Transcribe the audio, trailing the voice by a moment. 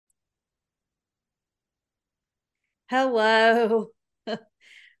Hello,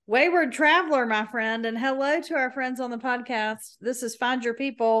 Wayward Traveler, my friend, and hello to our friends on the podcast. This is Find Your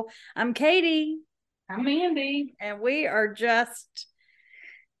People. I'm Katie. I'm Mandy. And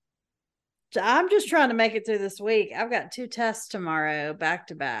I'm just trying to make it through this week. I've got 2 tests tomorrow back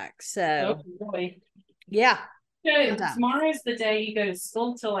to back. Oh So, boy. yeah. So tomorrow's the day you go to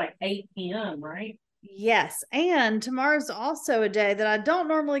school till like 8 p.m., right? Yes. And tomorrow's also a day that I don't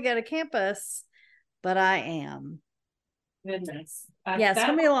normally go to campus, but I am. Goodness. Yeah, it's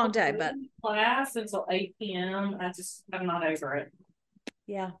going to be a long day, but class until 8 p.m. I'm not over it.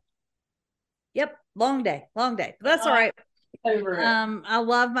 Yeah. Yep. Long day. That's all right. Over it. I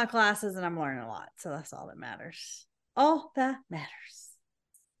love my classes and I'm learning a lot. So that's all that matters. All that matters.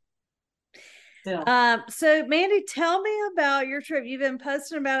 Still. So Mandy, tell me about your trip. You've been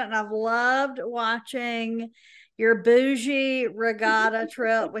posting about it, and I've loved watching your bougie regatta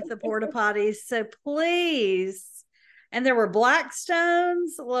trip with the porta potties. So please, and there were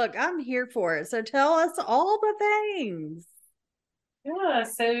Blackstones. Look, I'm here for it. So tell us all the things. Yeah,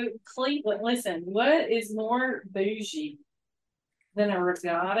 so Cleveland, listen, what is more bougie than a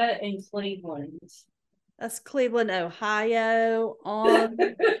regatta in Cleveland? That's Cleveland, Ohio on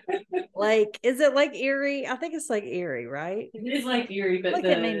is it Lake Erie? I think it's Lake Erie, right? It is Lake Erie, but look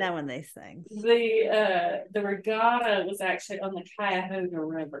at me knowing these things. The regatta was actually on the Cuyahoga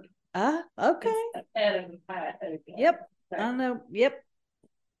River. Okay. It's ahead of the Cuyahoga. Yep. I know. Yep.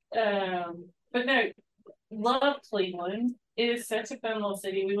 But no, love Cleveland. It is such a fun little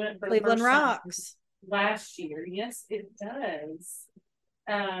city. We went for Cleveland rocks last year. Yes, it does.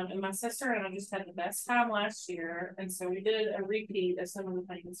 And my sister and I just had the best time last year, and so we did a repeat of some of the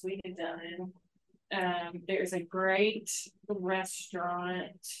things we had done. There's a great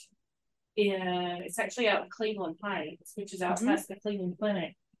restaurant it's actually out in Cleveland Heights, which is out past the Cleveland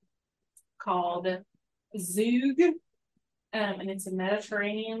Clinic, called Zug. And it's a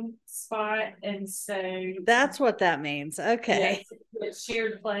Mediterranean spot, and so that's what that means. Okay. Yes, it's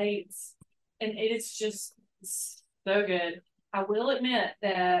shared plates, and it is just so good. I will admit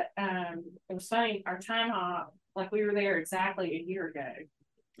that it was funny. Our time hop, like we were there exactly a year ago.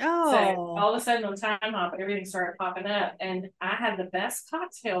 Oh. So all of a sudden on time hop, everything started popping up, and I had the best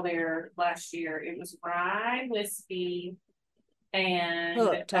cocktail there last year. It was rye whiskey and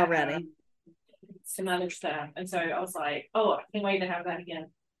hooked already. Some other stuff, and so I was like, "Oh, I can't wait to have that again."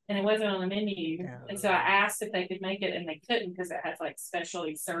 And it wasn't on the menu, and so I asked if they could make it, and they couldn't because it has like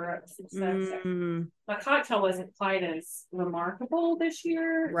specialty syrups and stuff. So my cocktail wasn't quite as remarkable this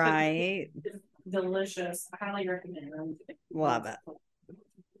year. Right. It's delicious. I highly recommend it. Love it.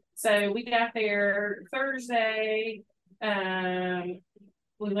 So we got there Thursday.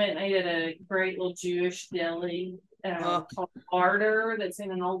 We went and ate at a great little Jewish deli called Larder that's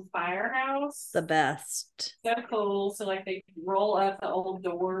in an old firehouse. The best. So cool. So like they roll up the old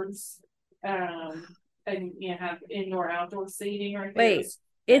doors and have indoor outdoor seating right there. Wait,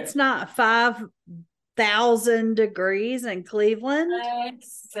 it's not 5,000 degrees in Cleveland?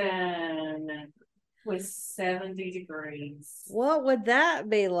 With 70 degrees. What would that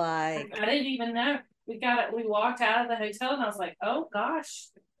be like? I didn't even know. We walked out of the hotel and I was like, oh gosh,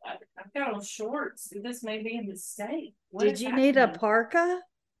 I've got on shorts. This may be a mistake. Did you need a parka?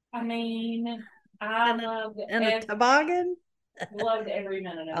 I mean, I loved it. And a toboggan? Loved every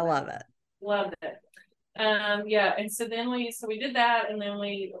minute of it. I love it. Loved it. Yeah, and so then we did that, and then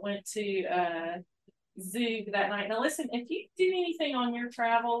we went to Zug that night. Now listen, if you do anything on your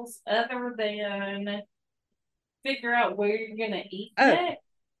travels other than figure out where you're gonna eat next,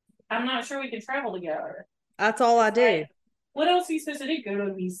 I'm not sure we can travel together. That's all I do. Like, what else are you supposed to do? Go to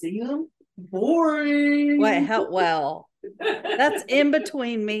a museum? Boring. Wait, well, that's in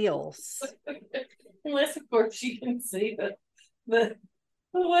between meals. Unless, of course, you can see the what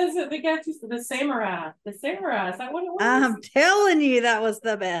was it? The got you the samurai. The samurai. Is that what it was? I'm telling you, that was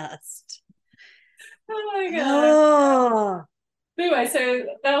the best. Oh my god. Oh. Anyway, so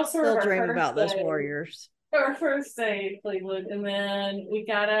that was sort of our dream about those warriors. Our first day in Cleveland, and then we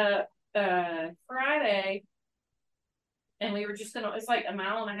got up Friday, and we were just gonna. It's like a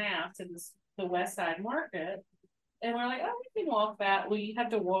mile and a half to the West Side Market, and we're like, oh, we can walk that. We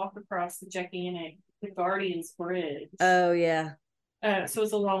had to walk across the Guardians Bridge. Oh yeah. So it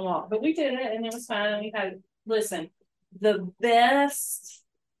was a long walk, but we did it, and it was fun. And we had the best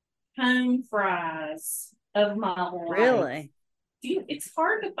home fries of my life. Really? It's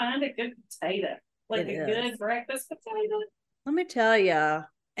hard to find a good potato, like a good breakfast potato. Let me tell you,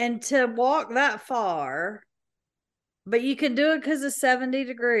 and to walk that far, but you can do it because it's 70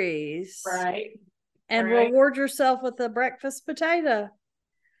 degrees, right? And reward yourself with a breakfast potato.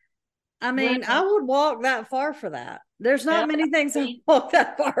 I mean, I would walk that far for that. There's not many things I walk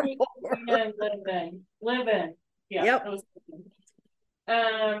that far for. Living. Yeah. Yep.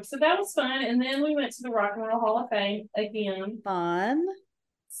 So that was fun. And then we went to the Rock and Roll Hall of Fame again. Fun.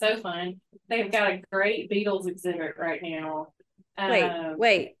 So fun. They've got a great Beatles exhibit right now.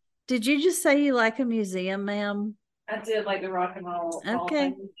 Wait. Did you just say you like a museum, ma'am? I did like the Rock and Roll Hall of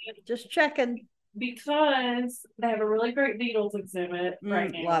Fame. Just checking. Because they have a really great Beatles exhibit right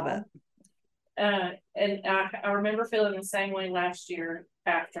now. Love it. And I remember feeling the same way last year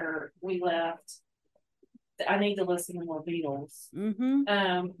after we left. I need to listen to more Beatles.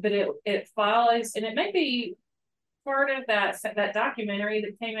 But it follows, and it may be part of that documentary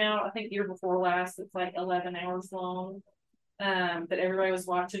that came out, I think the year before last. It's like 11 hours long. That everybody was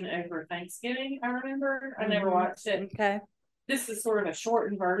watching over Thanksgiving. I remember. I never watched it. Okay. This is sort of a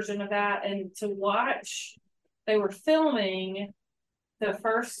shortened version of that, and to watch, they were filming the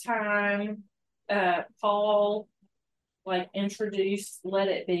first time Paul like introduced Let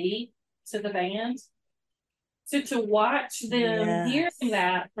It Be to the band. So to watch them hearing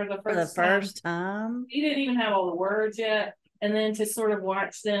that for the first time, he didn't even have all the words yet, and then to sort of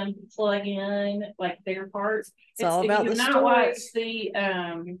watch them plug in like their parts. It's all about the story. If you have not watched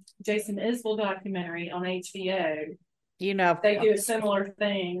the Jason Isbell documentary on HBO, you know they do a similar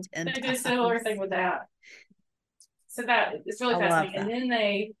thing. They do a similar thing with that. So that it's really fascinating. And then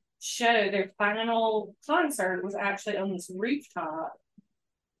they show their final concert was actually on this rooftop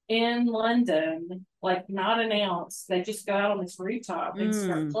in London, like not announced. They just go out on this rooftop and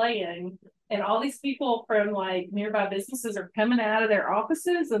start playing. And all these people from like nearby businesses are coming out of their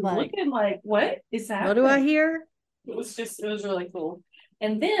offices and looking like, what is happening? What do I hear? It was really cool.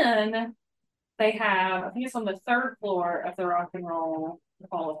 And then they have, I think it's on the 3rd floor of the Rock and Roll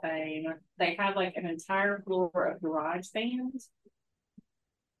Hall of Fame. They have like an entire floor of garage bands.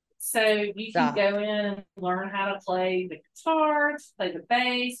 So you can go in and learn how to play the guitars, play the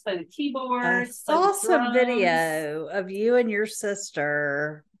bass, play the keyboards. I saw some video of you and your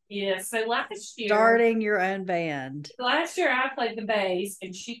sister. Yeah, so last year, starting your own band. Last year I played the bass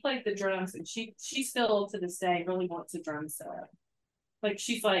and she played the drums, and she still to this day really wants a drum set. Like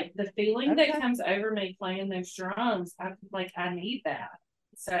she's like, the feeling that comes over me playing those drums, I need that.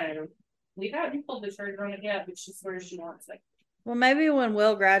 So we haven't pulled the trigger on it yet, but she swears she wants it. Well, maybe when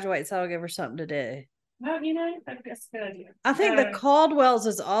Will graduates, I'll give her something to do. Well, I think that's a good idea. I think the Caldwells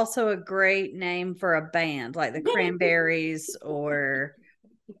is also a great name for a band, like the Cranberries or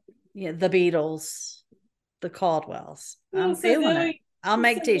the Beatles, the Caldwells. I'm feeling it. I'll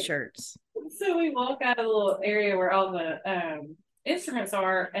make t-shirts. So we walk out of the little area where all the instruments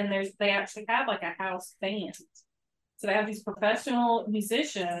are, and they actually have like a house band. So they have these professional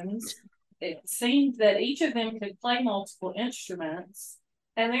musicians. It seemed that each of them could play multiple instruments,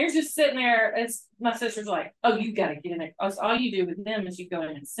 and they're just sitting there. As my sister's like, "Oh, you got to get in there. All you do with them is you go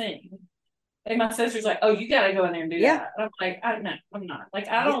in and sing." And my sister's like, "Oh, you got to go in there and do that." And I'm like, I'm not. Like,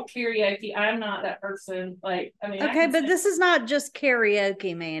 I don't karaoke. I'm not that person. Like, I mean, okay, but this is not just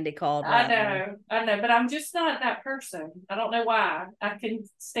karaoke, Mandy Caldwell. I know, but I'm just not that person. I don't know why. I can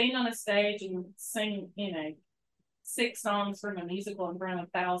stand on a stage and sing, 6 songs from a musical in front of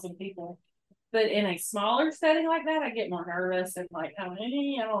 1,000 people. But in a smaller setting like that, I get more nervous and like, I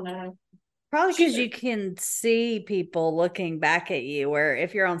don't know. Probably because you can see people looking back at you, where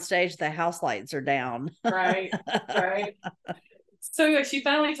if you're on stage, the house lights are down. Right. So yeah, she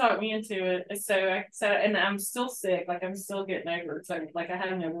finally talked me into it. So I said, and I'm still sick. Like I'm still getting over it. So like I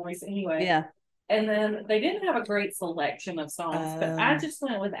have no voice anyway. Yeah. And then they didn't have a great selection of songs, but I just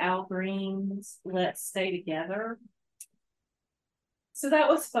went with Al Green's "Let's Stay Together." So that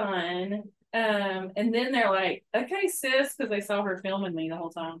was fun. And then they're like, "Okay, sis," because they saw her filming me the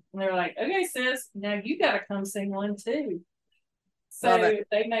whole time. And they're like, "Okay, sis, now you got to come sing one too." So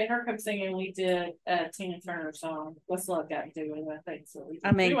they made her come sing, and we did a Tina Turner song. What's Love Got to Do with It? I think so.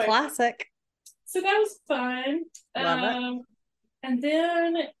 Anyway, classic. So that was fun. And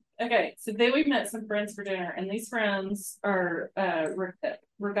then, so then we met some friends for dinner, and these friends are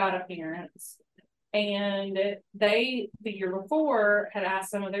Regatta parents. And they, the year before, had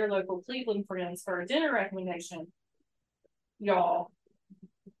asked some of their local Cleveland friends for a dinner recommendation. Y'all,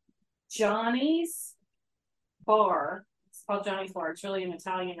 Johnny's Bar, it's called Johnny's Bar. It's really an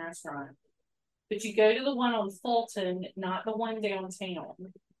Italian restaurant. But you go to the one on Fulton, not the one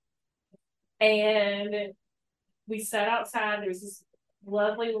downtown. And we sat outside. There's this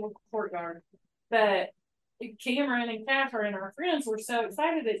lovely little courtyard. But Cameron and Catherine, our friends, were so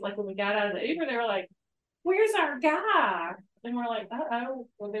excited that, like, when we got out of the Uber, they were like, "Where's our guy?" And we're like, "Uh-oh,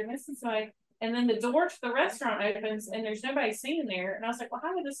 well, they're missing somebody." And then the door to the restaurant opens and there's nobody seen there. And I was like, well,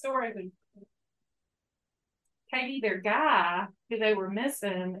 how did this door open? Katie, their guy who they were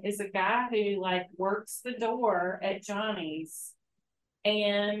missing is a guy who like works the door at Johnny's.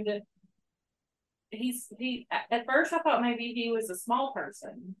 And he at first I thought maybe he was a small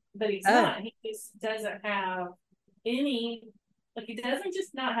person, but he's not. He just doesn't have any, like he doesn't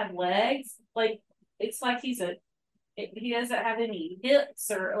just not have legs. Like it's like he doesn't have any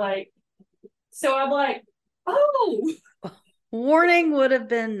hips or like, so I'm like, oh, warning would have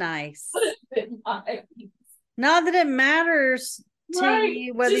been nice. would have been nice. Not that it matters to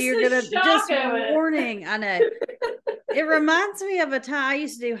you whether just you're gonna just warning. It. I know. It reminds me of a time I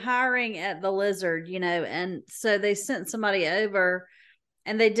used to do hiring at the Lizard, and so they sent somebody over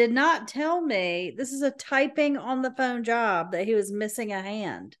and they did not tell me this is a typing on the phone job that he was missing a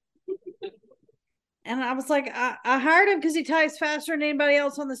hand. And I was like, I hired him because he types faster than anybody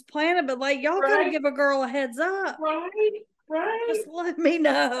else on this planet, but like y'all gotta give a girl a heads up. Right. Just let me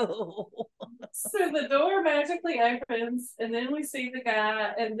know. So the door magically opens, and then we see the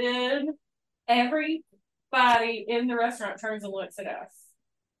guy, and then everybody in the restaurant turns and looks at us.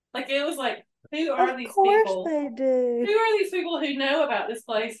 Like it was like, who are these people? Of course they do. Who are these people who know about this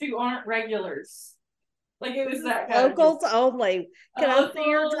place who aren't regulars? Like it was that kind locals only. Can I see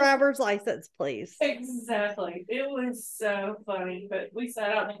your driver's license, please? Exactly. It was so funny, but we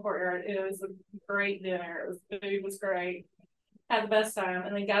sat out in the courtyard. It was a great dinner. Food was great. Had the best time,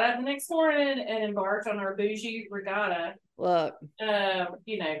 and then got up the next morning and embarked on our bougie regatta. Look,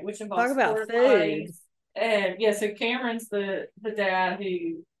 which involves talk about food. And yeah, so Cameron's the dad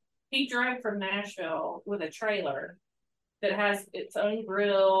who he drove from Nashville with a trailer that has its own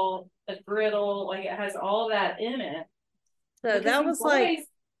grill, a griddle, like it has all that in it. So that was like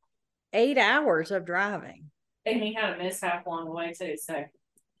 8 hours of driving. And he had a mishap along the way too. So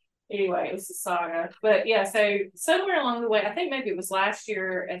anyway, it was a saga. But yeah, so somewhere along the way, I think maybe it was last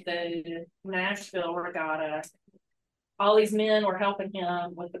year at the Nashville regatta, all these men were helping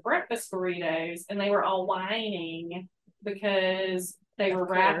him with the breakfast burritos, and they were all whining because they were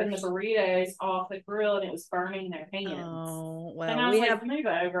wrapping the burritos off the grill and it was burning their hands. Oh, well, and I was like, move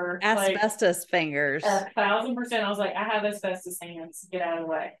over. Asbestos fingers. 1,000%. I was like, I have asbestos hands. Get out of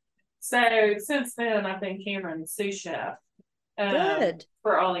the way. So since then, I've been Cameron's sous chef. Good.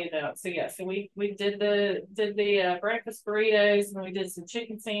 For all the events. So yeah, so we did the breakfast burritos, and we did some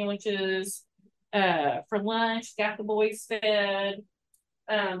chicken sandwiches for lunch, got the boys fed.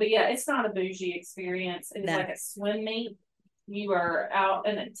 But yeah, it's not a bougie experience. It's like a swim meet. You are out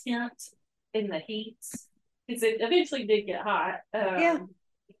in a tent in the heat because it eventually did get hot.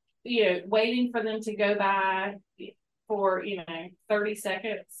 Waiting for them to go by for 30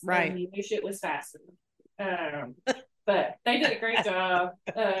 seconds. Right. And you wish it was faster. But they did a great job.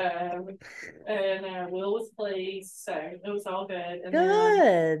 And Will was pleased, so it was all good. And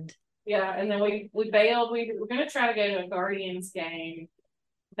good. And then we bailed. We were going to try to go to a Guardians game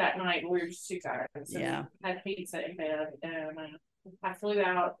that night. We were just too tired. So we had pizza in bed, and I flew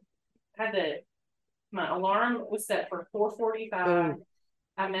out. My alarm was set for 4:45.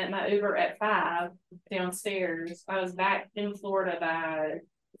 I met my Uber at 5 downstairs. I was back in Florida by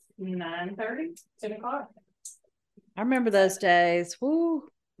 9:30, 10 o'clock. I remember those days. Woo.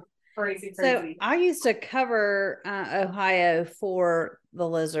 Crazy. So I used to cover Ohio for the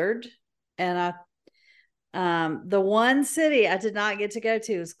Lizard, and the one city I did not get to go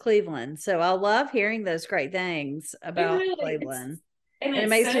to was Cleveland. So I love hearing those great things about Cleveland, and it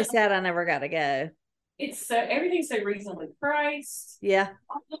makes me sad I never got to go. It's everything's so reasonably priced. Yeah,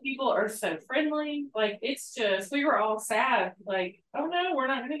 all the people are so friendly. Like it's just, we were all sad. Like, oh no, we're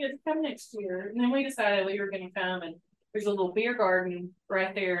not going to get to come next year. And then we decided we were going to come, and there's a little beer garden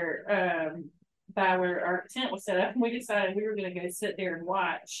right there by where our tent was set up, and we decided we were going to go sit there and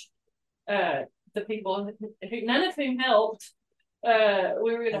watch the people who none of whom helped. We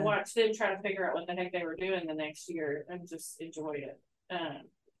were going to watch them try to figure out what the heck they were doing the next year and just enjoy it.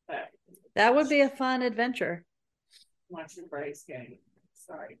 That would be a fun adventure. Watch the Braves game.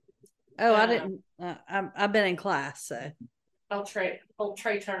 Sorry. Oh, I didn't. I've been in class, so. Old Trey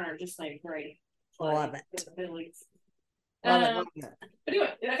Turner just made a great play. Love it. Phillies. Love it. But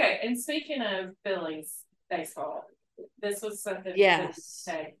anyway, okay. And speaking of Phillies baseball, this was something. Yes.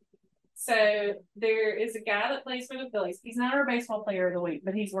 So there is a guy that plays for the Phillies. He's not our baseball player of the week,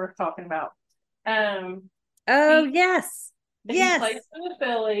 but he's worth talking about. Yes. He plays for the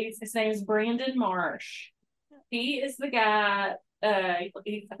Phillies. His name is Brandon Marsh. He is the guy. I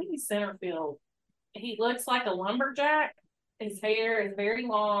think he's center field. He looks like a lumberjack. His hair is very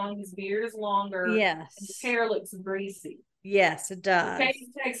long. His beard is longer. Yes. His hair looks greasy. Yes, it does. Katie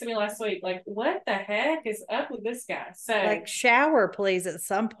texted me last week, like, what the heck is up with this guy? So, like, shower, please, at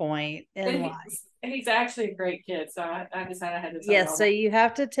some point in life. He's actually a great kid. So I decided I had to tell Yes, y'all. so you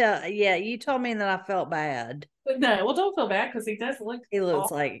have to tell. Yeah, you told me that I felt bad. But no, well, don't feel bad because he does look. He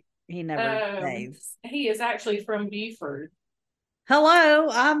looks like he never Um, bathes. he is actually from Buford. Hello,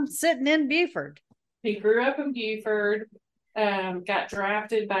 I'm sitting in Buford. He grew up in Buford. Got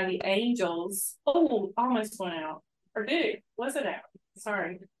drafted by the Angels. Oh, almost went out. Or did? Was it out?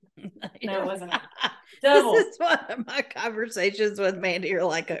 Sorry. No, it wasn't out. Double. This is one of my conversations with Mandy are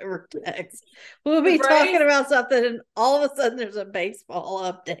like over text. We'll be Braves, talking about something and all of a sudden there's a baseball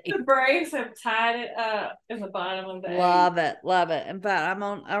update. The Braves have tied it up in the bottom of the Love it. Love it. In fact, I'm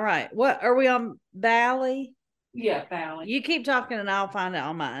on. All right. What are we on? Valley? Yeah, Valley. You keep talking and I'll find it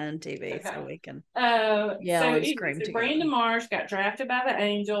on my own TV okay. so we can yell and scream together. Brandon Marsh got drafted by the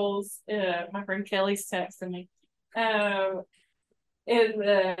Angels. My friend Kelly's texting me. I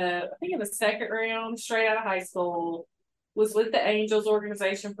think in the second round, straight out of high school, was with the Angels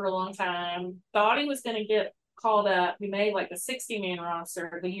organization for a long time. Thought he was going to get called up. He made like the 60-man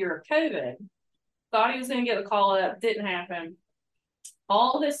roster the year of COVID. Thought he was going to get the call up. Didn't happen.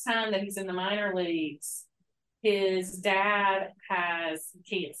 All this time that he's in the minor leagues, his dad has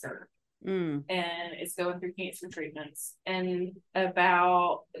cancer and is going through cancer treatments. And he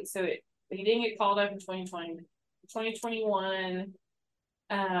didn't get called up in 2020. 2021,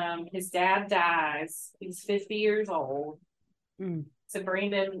 his dad dies. He's 50 years old. So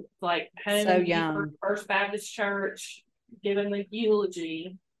Brandon, like, home so young. First Baptist Church, giving the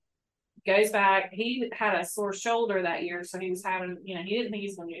eulogy. Goes back. He had a sore shoulder that year, so he was having, he didn't think he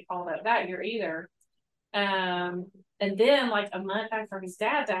was going to get called up that year either. And then, like, a month after his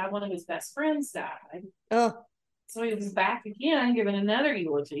dad died, one of his best friends died. Oh. So he was back again, giving another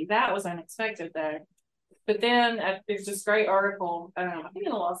eulogy. That was unexpected, though. But then there's this great article, I think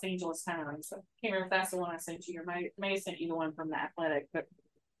in the Los Angeles Times. I can't remember if that's the one I sent you, or may have sent you the one from The Athletic. But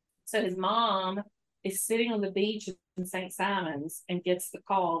so his mom is sitting on the beach in St. Simons and gets the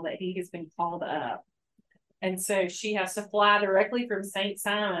call that he has been called up. And so she has to fly directly from St.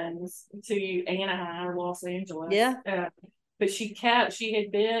 Simons to Anaheim or Los Angeles. Yeah. But she's like,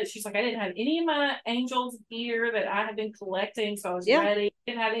 I didn't have any of my Angels gear that I had been collecting, so I was ready.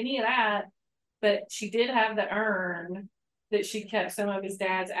 Didn't have any of that. But she did have the urn that she kept some of his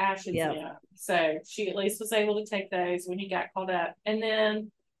dad's ashes in. So she at least was able to take those when he got called up. And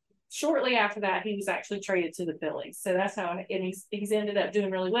then shortly after that, he was actually traded to the Phillies. So that's how, and he's ended up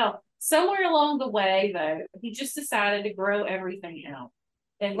doing really well. Somewhere along the way, though, he just decided to grow everything out.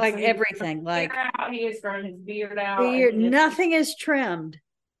 And like, so everything. Like, he has grown his beard out. Nothing is trimmed.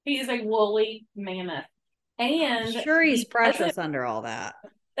 He is a woolly mammoth. And I'm sure he's precious under all that.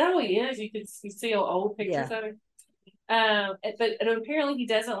 Oh, he is. You could see old pictures of him. But apparently he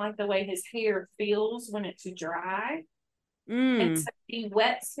doesn't like the way his hair feels when it's dry. And so he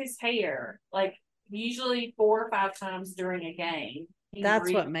wets his hair, like, usually 4 or 5 times during a game.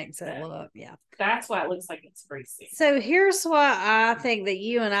 That's what makes it look, That's why it looks like it's greasy. So here's what I think that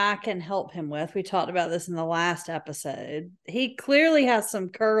you and I can help him with. We talked about this in the last episode. He clearly has some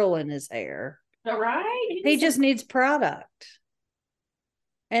curl in his hair. All right. He just needs product.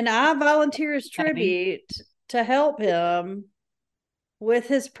 And I volunteer as tribute to help him with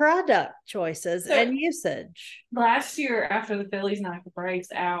his product choices and usage. Last year, after the Phillies knocked the Braves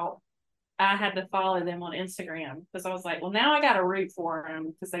out, I had to follow them on Instagram because I was like, well, now I got to root for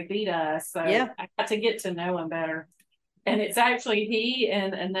them because they beat us. So I got to get to know them better. And it's actually he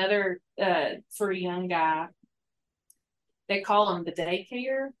and another sort of young guy. They call him the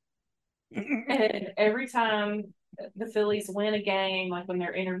daycare. And every time the Phillies win a game, like when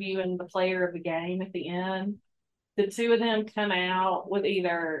they're interviewing the player of the game at the end, the two of them come out with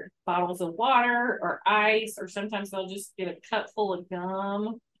either bottles of water or ice, or sometimes they'll just get a cup full of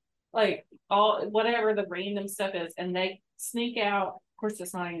gum, like whatever the random stuff is, and they sneak out. Of course,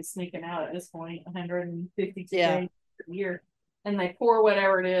 it's not even sneaking out at this point, 152 days a year, and they pour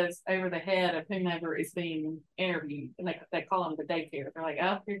whatever it is over the head of whomever is being interviewed, and they call them the daycare. They're like,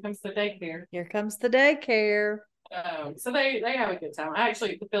 oh, here comes the daycare. Here comes the daycare. So they have a good time. I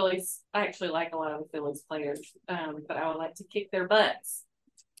actually like a lot of the Phillies players, but I would like to kick their butts.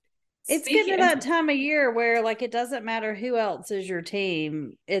 It's getting to that time of year where, like, it doesn't matter who else is your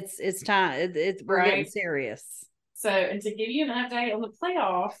team. It's time. We're getting serious. So, and to give you an update on the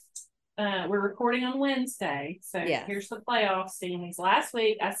playoffs, we're recording on Wednesday. So here's the playoff standings. Last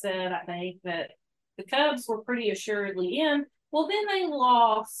week I said I think that the Cubs were pretty assuredly in. Well, then they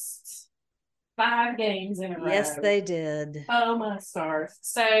lost 5 games in a Yes, row. they did. Oh my stars.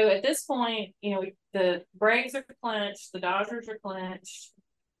 So at this point, the Braves are clinched, the Dodgers are clinched,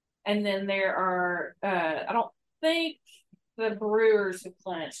 and then there are I don't think the Brewers have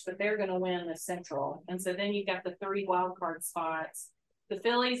clinched, but they're gonna win the Central. And so then you got the 3 wild card spots. The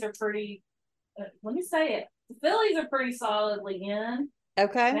Phillies are pretty let me say it. The Phillies are pretty solidly in.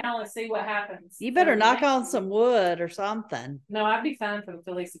 Okay. Now let's see what happens. You better So knock on some wood or something. No, I'd be fine for the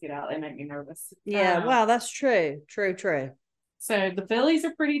Phillies to get out. They make me nervous. Yeah, wow, that's true. True. So the Phillies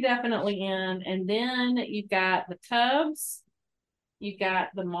are pretty definitely in. And then you've got the Cubs, you've got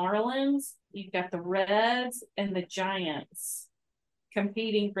the Marlins, you've got the Reds, and the Giants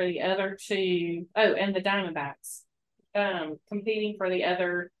competing for the other 2. Oh, and the Diamondbacks competing for the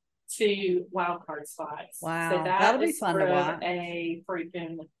other 2 wild card spots. Wow, so that'll that be is fun to sort of watch. a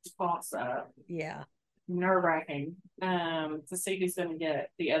freaking toss up. Yeah. Nerve-wracking to see who's going to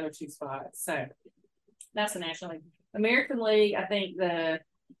get the other 2 spots. So that's the National League. American League, I think the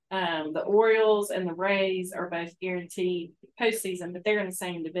Orioles and the Rays are both guaranteed postseason, but they're in the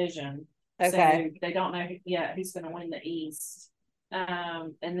same division. Okay. So they don't know yet who's going to win the East.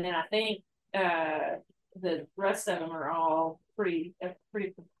 And then I think the rest of them are all pretty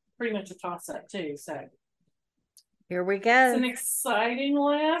much a toss-up too. So here we go. It's an exciting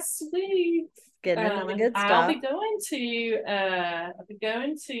last week. Getting into the good stuff. I'll be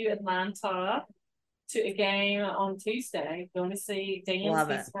going to Atlanta to a game on Tuesday. Going to see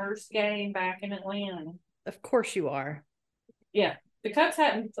Dan's first game back in Atlanta. Of course you are. Yeah. The Cubs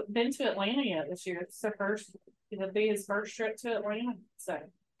hadn't been to Atlanta yet this year. It'll be his first trip to Atlanta. So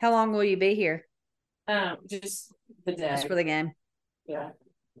how long will you be here? Just the day. Just for the game. Yeah.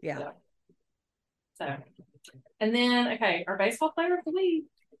 So and then our baseball player of the week.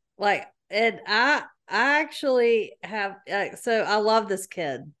 I actually have so I love this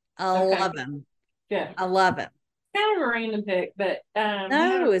kid. I love him. Yeah. I love him. Kind of a random pick, but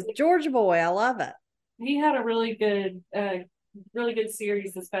no, it's Georgia boy. I love it. He had a really good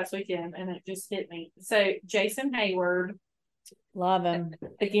series this past weekend, and it just hit me. So Jason Hayward, love him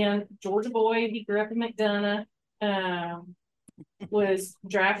again. Georgia boy. He grew up in McDonough. Was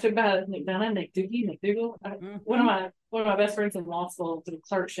drafted by McDougal. One of my best friends in law school did a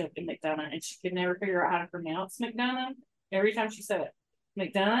clerkship in McDonough, and she could never figure out how to pronounce McDonough. Every time she said it,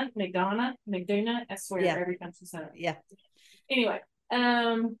 McDonough. I swear, every time she said it. Yeah. Anyway,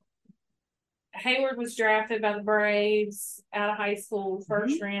 Hayward was drafted by the Braves out of high school.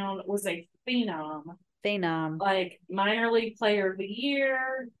 First round, was a phenom. Like minor league player of the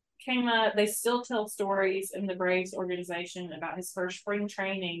year. Came up, they still tell stories in the Braves organization about his first spring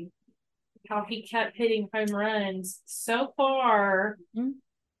training, how he kept hitting home runs so far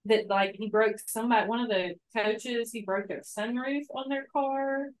that he broke one of the coaches, he broke their sunroof on their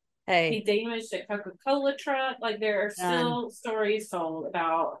car. He damaged a Coca-Cola truck. There are still stories told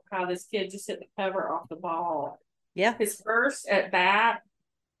about how this kid just hit the cover off the ball. Yeah. His first at bat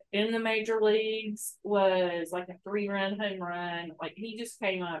in the major leagues was a 3-run home run. He just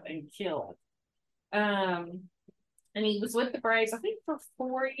came up and killed. And he was with the Braves, I think, for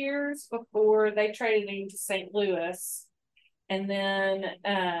 4 years before they traded him to St. Louis. And then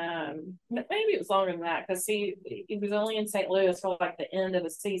maybe it was longer than that because he was only in St. Louis for the end of the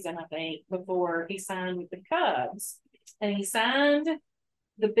season, I think, before he signed with the Cubs. And he signed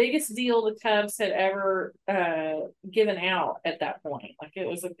the biggest deal the Cubs had ever given out at that point. It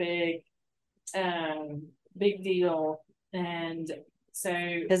was a big deal. And so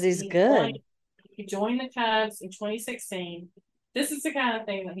because he's good. He joined the Cubs in 2016. This is the kind of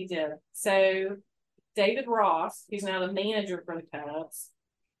thing that he did. So David Ross, who's now the manager for the Cubs,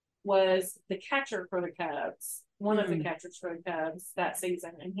 was the catcher for the Cubs, one of the catchers for the Cubs that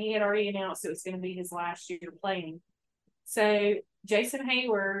season. And he had already announced it was going to be his last year playing. So Jason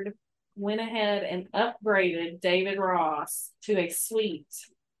Hayward went ahead and upgraded David Ross to a suite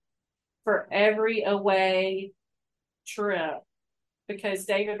for every away trip because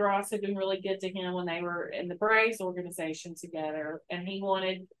David Ross had been really good to him when they were in the Braves organization together, and he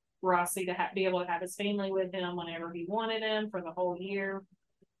wanted Rossi to be able to have his family with him whenever he wanted him for the whole year.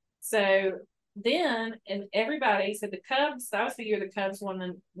 So then, and everybody said the Cubs, that was the year the Cubs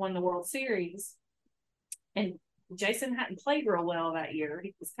won the World Series, and Jason hadn't played real well that year.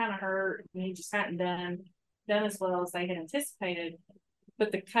 He was kind of hurt, and he just hadn't done as well as they had anticipated.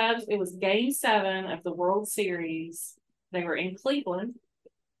 But the Cubs, it was Game 7 of the World Series. They were in Cleveland.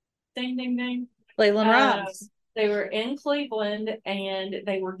 Ding, ding, ding. Cleveland Rocks. They were in Cleveland, and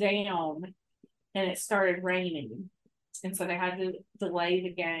they were down, and it started raining. And so they had to delay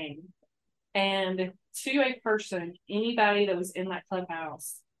the game. And to a person, anybody that was in that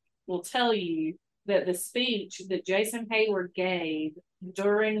clubhouse, will tell you that the speech that Jason Hayward gave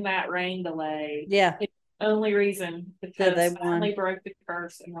during that rain delay, Yeah, is the only reason the that they Cubs won. finally broke the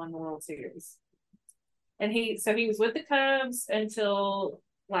curse and won the World Series. And he was with the Cubs until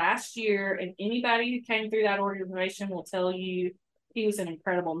last year, and anybody who came through that organization will tell you he was an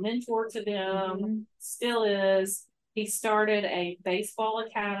incredible mentor to them, still is. He started a baseball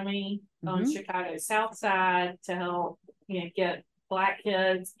academy on Chicago's South Side to help, get Black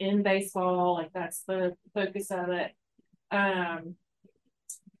kids in baseball. Like, that's the focus of it. And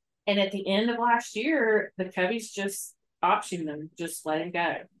at the end of last year, the Cubbies just optioned him, just let him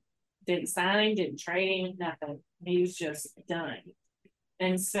go. Didn't sign him, didn't trade him, nothing. He was just done.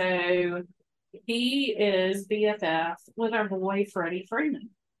 And so he is BFF with our boy Freddie Freeman,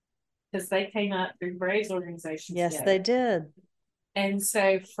 because they came up through Braves organization. Yes, together. they did. And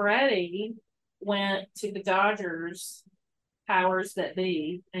so Freddie went to the Dodgers powers that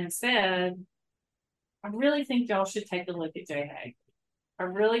be and said, I really think y'all should take a look at Jay. I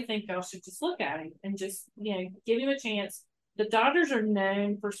really think y'all should just look at him and just, give him a chance. The Dodgers are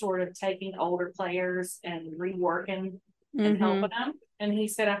known for sort of taking older players and reworking and helping them. And he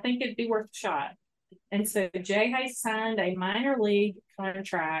said, I think it'd be worth a shot. And so Jay Hay signed a minor league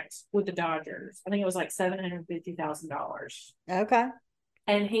contract with the Dodgers. I think it was like $750,000. Okay.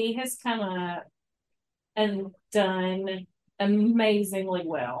 And he has come up and done amazingly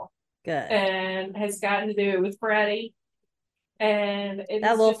well. Good. And has gotten to do it with Freddie. And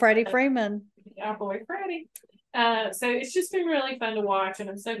that little Freddie Freeman. Our boy Freddie. So it's just been really fun to watch, and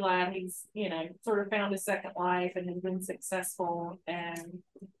I'm so glad he's, sort of found his second life and has been successful, and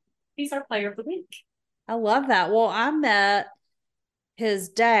he's our player of the week. I love that. Well, I met his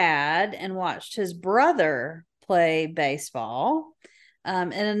dad and watched his brother play baseball.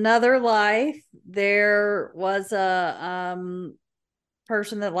 In another life, there was a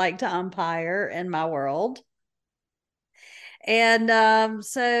person that liked to umpire in my world. And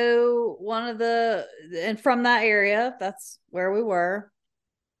so and from that area, that's where we were.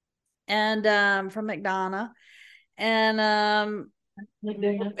 And from McDonough. And I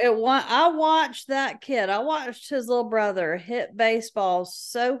watched that kid. I watched his little brother hit baseball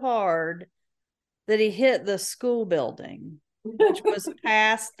so hard that he hit the school building, which was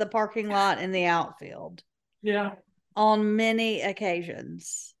past the parking lot in the outfield. Yeah. On many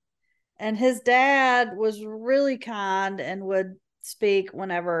occasions. And his dad was really kind and would speak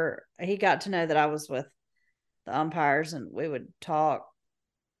whenever he got to know that I was with the umpires, and we would talk,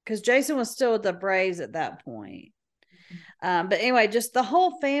 because Jason was still with the Braves at that point. But anyway, just the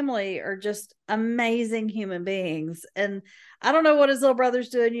whole family are just amazing human beings. And I don't know what his little brother's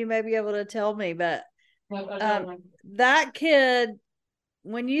doing. You may be able to tell me, but that kid,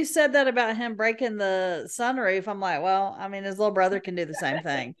 when you said that about him breaking the sunroof, I'm like, well, I mean, his little brother can do the same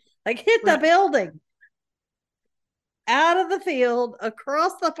thing. Like, hit the building, out of the field,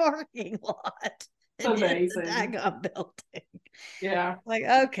 across the parking lot, and hit the daggone building. Yeah. Like,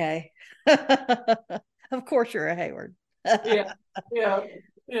 okay. Of course you're a Hayward. Yeah.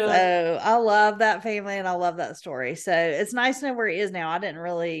 So I love that family and I love that story. So it's nice to know where he is now. I didn't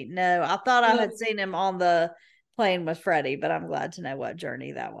really know. I thought I had seen him on the plane with Freddie, but I'm glad to know what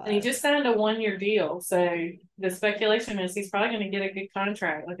journey that was. And he just signed a 1-year deal. So the speculation is he's probably going to get a good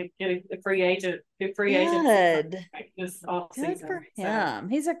contract, like get a free agent. Good. This off season. Good for him.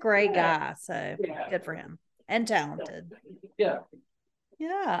 He's a great guy. So good for him. And talented. Yeah.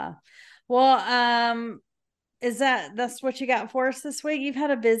 Yeah. Well, that's what you got for us this week? You've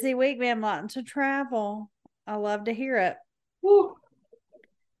had a busy week, man, wanting to travel. I love to hear it. Woo.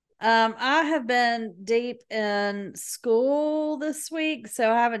 I have been deep in school this week,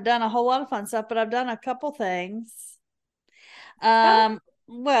 so I haven't done a whole lot of fun stuff, but I've done a couple things. Well,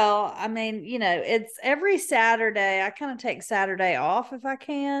 I mean, it's every Saturday. I kind of take Saturday off if I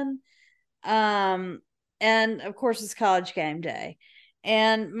can. And of course it's college game day.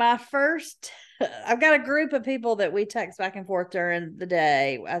 And I've got a group of people that we text back and forth during the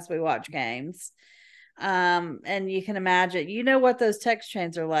day as we watch games. And you can imagine, what those text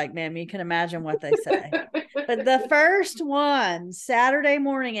chains are like, ma'am. You can imagine what they say. But the first one, Saturday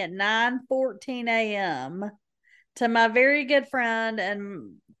morning at 9:14 a.m., to my very good friend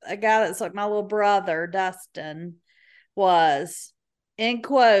and a guy that's like my little brother, Dustin, was, in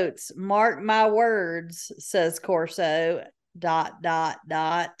quotes, "Mark my words," says Corso, ... I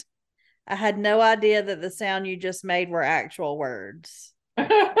had no idea that the sound you just made were actual words.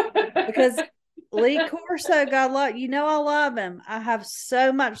 Because Lee Corso, God love, I love him. I have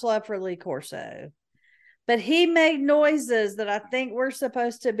so much love for Lee Corso. But he made noises that I think were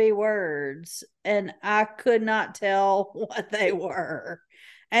supposed to be words, and I could not tell what they were.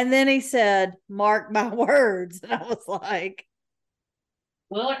 And then he said, "Mark my words." And I was like,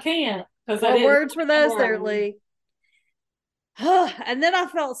 well, I can't because I "What didn't. words were those there, Lee?" And then I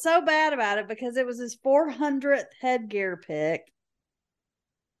felt so bad about it because it was his 400th headgear pick.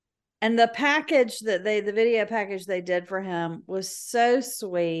 And the package that the video package they did for him was so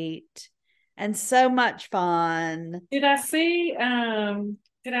sweet and so much fun. Did I see?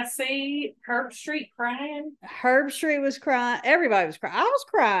 Did I see Herb Street crying? Herbstreit was crying. Everybody was crying. I was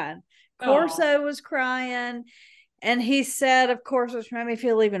crying. Corso was crying. And he said, of course, which made me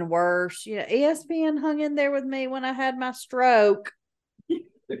feel even worse, ESPN hung in there with me when I had my stroke.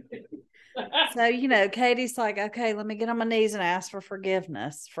 So, Katie's like, okay, let me get on my knees and ask for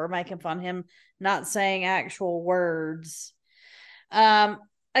forgiveness for making fun of him not saying actual words.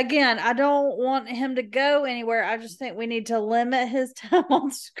 Again, I don't want him to go anywhere. I just think we need to limit his time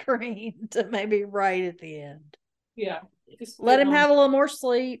on screen to maybe right at the end. Yeah. Let him have a little more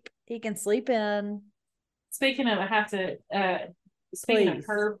sleep. He can sleep in. Speaking of, I have to, speaking of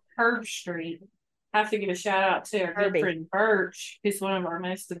Herbstreit, I have to give a shout out to our good friend Birch, who's one of our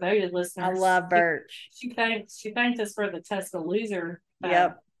most devoted listeners. I love Birch. She thanked us for the Tuscaloosa.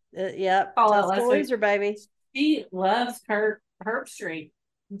 Yep. Tuscaloosa, baby. She loves Herbstreit.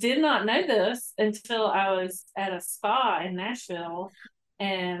 Did not know this until I was at a spa in Nashville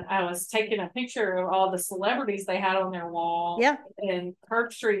and I was taking a picture of all the celebrities they had on their wall. Yeah. And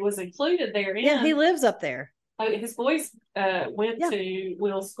Herbstreit was included there. Yeah, he lives up there. His boys went to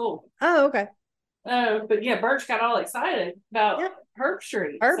Will's school. Oh, okay. But yeah, Birch got all excited about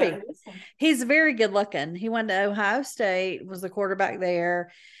Herbstreit. Herbie. So, he's very good looking. He went to Ohio State, was the quarterback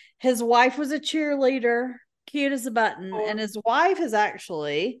there. His wife was a cheerleader, cute as a button. And his wife is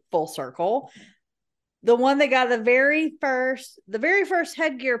actually, full circle, the one that got the very first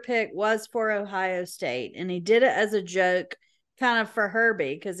headgear pick was for Ohio State. And he did it as a joke kind of for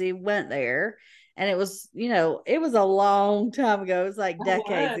Herbie because he went there. And it was, it was a long time ago. It was like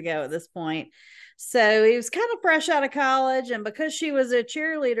decades ago at this point. So he was kind of fresh out of college. And because she was a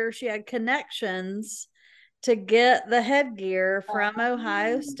cheerleader, she had connections to get the headgear from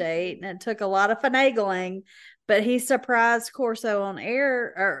Ohio State. And it took a lot of finagling. But he surprised Corso on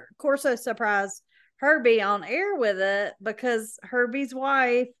air, or Corso surprised Herbie on air with it because Herbie's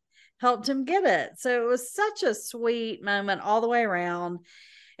wife helped him get it. So it was such a sweet moment all the way around.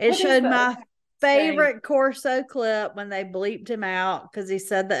 It showed my favorite Corso clip when they bleeped him out because he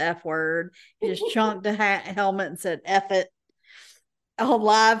said the F word. He just chunked a helmet and said F it on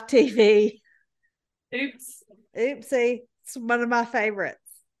live TV. Oopsie. It's one of my favorites.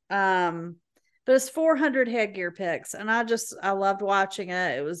 But it's 400 headgear picks, and I loved watching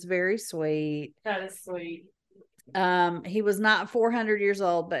it. It was very sweet. That is sweet. He was not 400 years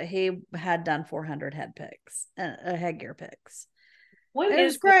old, but he had done 400 headgear picks. It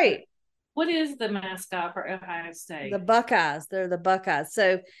was great. What is the mascot for Ohio State? The Buckeyes. They're the Buckeyes.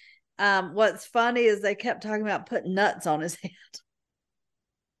 So, what's funny is they kept talking about putting nuts on his head.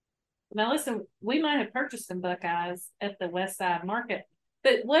 Now, listen, we might have purchased some Buckeyes at the West Side Market.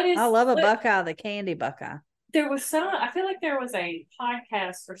 But I love a Buckeye, the candy Buckeye. There was I feel like there was a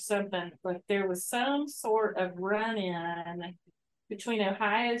podcast or something, like there was some sort of run-in between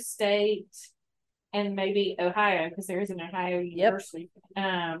Ohio State and maybe Ohio, because there is an Ohio University.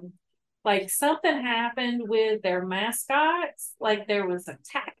 Like something happened with their mascots, like there was a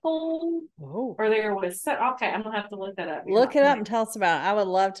tackle, or there was, okay, I'm going to have to look that up. Look it up and tell us about it. I would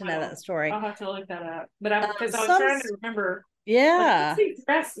love to know that story. I'll have to look that up. But because I was trying to remember. Yeah.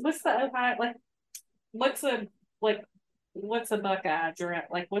 What's the Ohio, like, what's a Buckeye giraffe?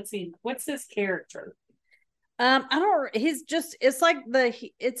 Like, what's his character? It's like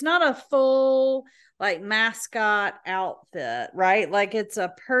it's not a full like mascot outfit, right? Like it's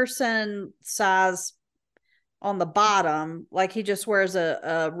a person size on the bottom. Like he just wears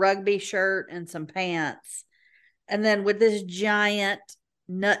a rugby shirt and some pants. And then with this giant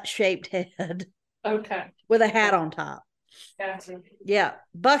nut shaped head. Okay. With a hat on top. Gotcha. Yeah.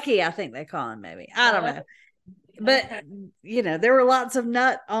 Bucky, I think they call him maybe. I don't know. But, there were lots of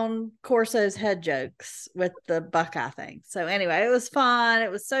nut on Corso's head jokes with the Buckeye thing. So anyway, it was fun.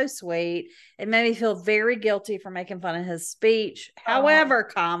 It was so sweet. It made me feel very guilty for making fun of his speech. However,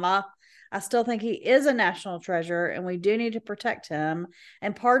 I still think he is a national treasure and we do need to protect him.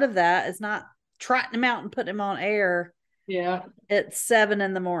 And part of that is not trotting him out and putting him on air. Yeah. At 7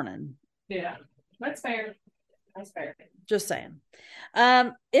 a.m. Yeah. That's fair. Just saying.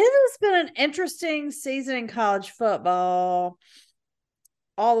 It has been an interesting season in college football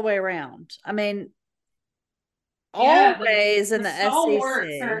all the way around. I mean, always in the SEC.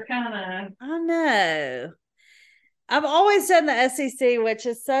 Are kinda... I know. I've always done the SEC, which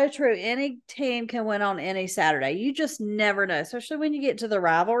is so true. Any team can win on any Saturday. You just never know, especially when you get to the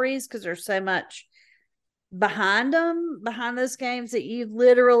rivalries, because there's so much behind those games, that you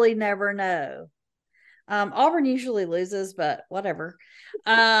literally never know. Auburn usually loses, but whatever.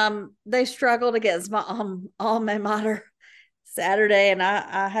 They struggled against my alma mater Saturday, and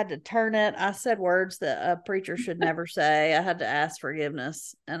I had to turn it. I said words that a preacher should never say. I had to ask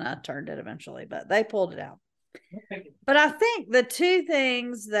forgiveness, and I turned it eventually, but they pulled it out. But I think the two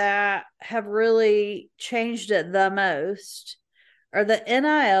things that have really changed it the most are the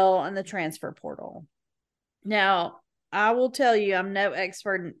NIL and the transfer portal. Now, I will tell you, I'm no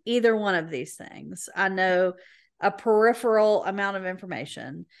expert in either one of these things. I know a peripheral amount of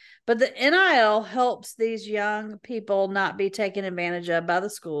information, but the NIL helps these young people not be taken advantage of by the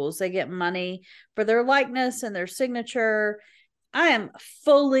schools. They get money for their likeness and their signature. I am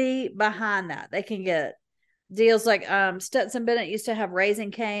fully behind that. They can get deals like Stetson Bennett used to have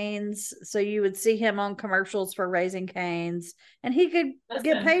Raising Canes, so you would see him on commercials for Raising Canes, and he could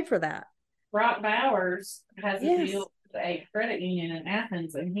get paid for that. Brock Bowers has a deal with a credit union in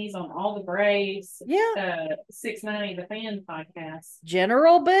Athens, and he's on all the Braves. 690 The Fan podcast.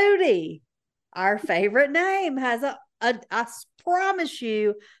 General Booty, our favorite name, has I promise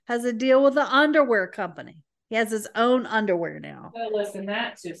you, has a deal with the underwear company. He has his own underwear now. Well, listen,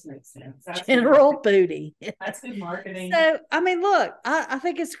 that just makes sense. That's General Booty. That's good marketing. So, I mean, look, I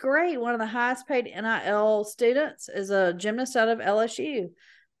think it's great. One of the highest paid NIL students is a gymnast out of LSU.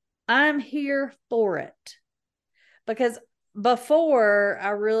 I'm here for it, because before, I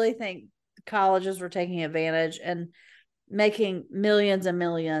really think colleges were taking advantage and making millions and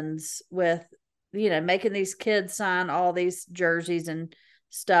millions with, making these kids sign all these jerseys and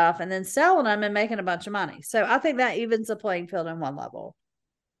stuff and then selling them and making a bunch of money. So I think that evens the playing field in one level.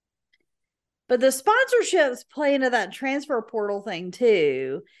 But the sponsorships play into that transfer portal thing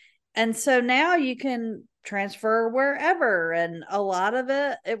too. And so now you can transfer wherever. And a lot of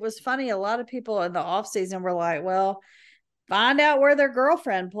it was funny. A lot of people in the off season were like, well, find out where their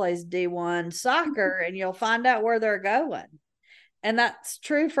girlfriend plays D1 soccer and you'll find out where they're going. And that's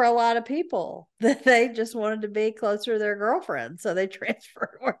true for a lot of people, that they just wanted to be closer to their girlfriend. So they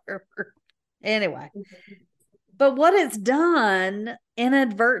transferred wherever. Anyway, but what it's done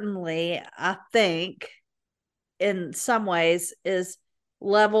inadvertently, I think, in some ways, is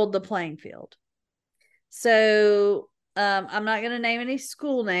leveled the playing field. So I'm not going to name any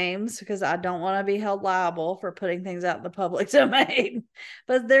school names because I don't want to be held liable for putting things out in the public domain.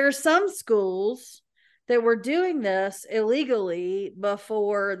 But there are some schools that were doing this illegally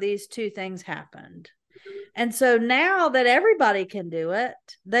before these two things happened. And so now that everybody can do it,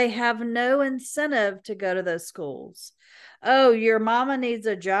 they have no incentive to go to those schools. Oh, your mama needs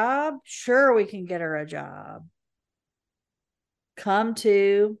a job? Sure, we can get her a job. Come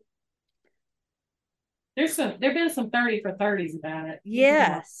to. There've been some 30 for 30s about it.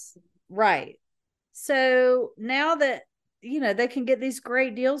 Yes, right. So now that, they can get these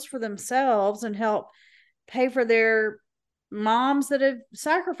great deals for themselves and help pay for their moms that have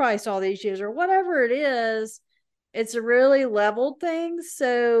sacrificed all these years or whatever it is, it's a really leveled thing.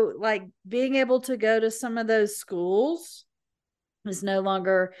 So like being able to go to some of those schools is no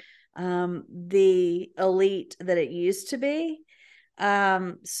longer the elite that it used to be.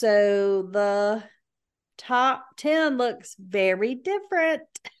 So the top 10 looks very different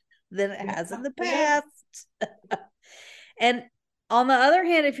than it has in the past. And on the other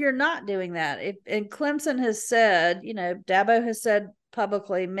hand, if you're not doing that, and Clemson has said, Dabo has said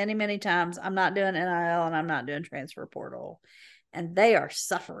publicly many, many times, I'm not doing NIL and I'm not doing transfer portal. And they are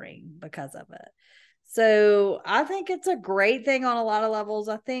suffering because of it. So I think it's a great thing on a lot of levels.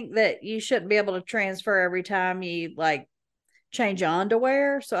 I think that you shouldn't be able to transfer every time you change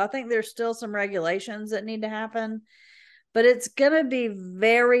underwear. So I think there's still some regulations that need to happen. But it's going to be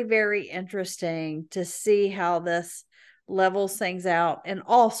very, very interesting to see how this levels things out in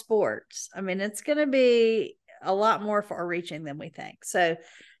all sports. I mean, it's going to be a lot more far reaching than we think. So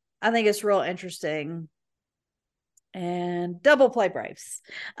I think it's real interesting. And double play Braves.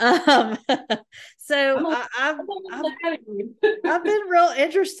 So I've been real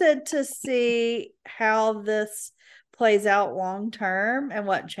interested to see how this plays out long term and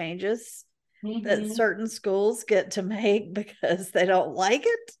what changes that certain schools get to make because they don't like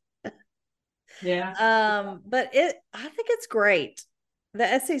it. Yeah. But I think it's great.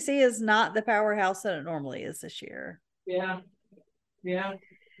 The SEC is not the powerhouse that it normally is this year. Yeah.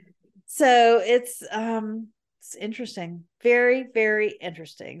 So it's interesting. Very, very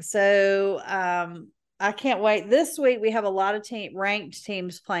interesting. So I can't wait. This week we have a lot of ranked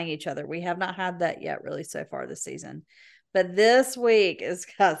teams playing each other. We have not had that yet really so far this season. But this week has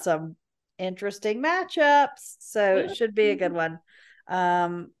got some interesting matchups. So it should be a good one.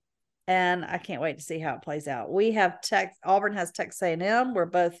 And I can't wait to see how it plays out. We have Auburn has Texas A&M.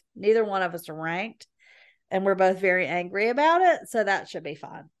 Neither one of us are ranked, and we're both very angry about it. So that should be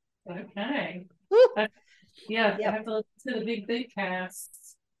fun. Okay. Yeah, I have to listen to the big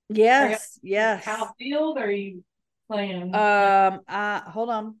cast. Yes. Cal Field, or are you playing? Hold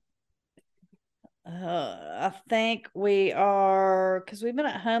on. I think we are, because we've been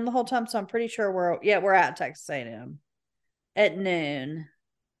at home the whole time, so I'm pretty sure we're at Texas A&M at noon.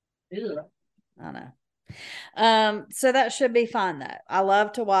 Ew. I know. So that should be fun though. I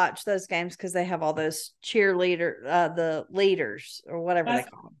love to watch those games because they have all those the leaders or whatever they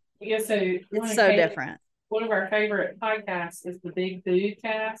call them. Yeah, so it's so different. One of our favorite podcasts is the Big Boo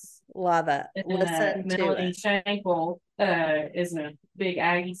Cast. Love it. Listen to Melanie it. Shankle is a big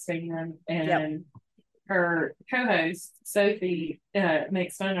Aggie fan, and her co-host Sophie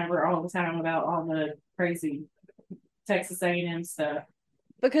makes fun of her all the time about all the crazy Texas A&M stuff.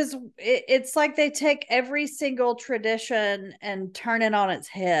 Because it's like they take every single tradition and turn it on its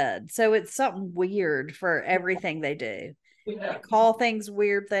head. So it's something weird for everything they do. Yeah. They call things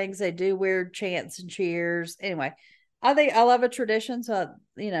weird things. They do weird chants and cheers. Anyway, I think I love a tradition. So,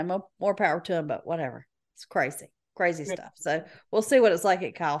 more power to them, but whatever. It's crazy stuff. So we'll see what it's like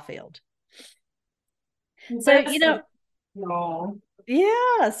at Kyle Field. So,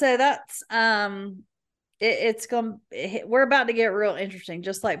 yeah. So that's, we're about to get real interesting,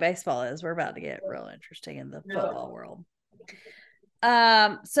 just like baseball is. We're about to get real interesting in the football world.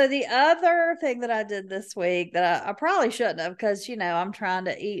 So the other thing that I did this week that I probably shouldn't have, because I'm trying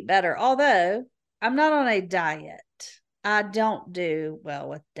to eat better, although I'm not on a diet. I don't do well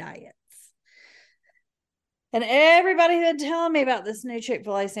with diets. And everybody had been telling me about this new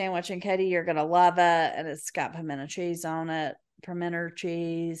Chick-fil-A sandwich, and Katie, you're gonna love it. And it's got pimento cheese on it,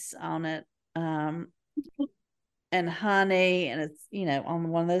 and honey, and it's on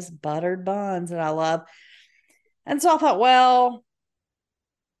one of those buttered buns that I love. And so I thought, well,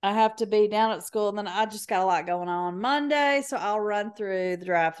 I have to be down at school, and then I just got a lot going on Monday, so I'll run through the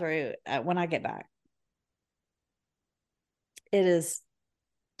drive-through when I get back. It is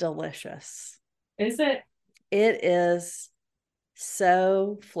delicious. Is it? It is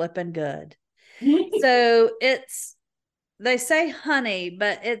so flipping good. So they say honey,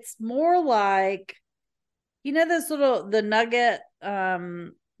 but it's more like, those the nugget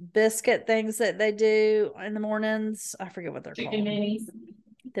biscuit things that they do in the mornings. I forget what they're called. Chicken minis.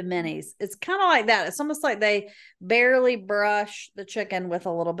 The minis. It's kind of like that. It's almost like they barely brush the chicken with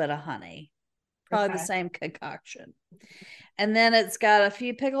a little bit of honey. Probably the same concoction. And then it's got a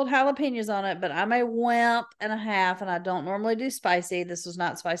few pickled jalapenos on it, but I'm a wimp and a half, and I don't normally do spicy. This was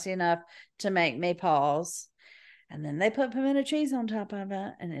not spicy enough to make me pause. And then they put pimento cheese on top of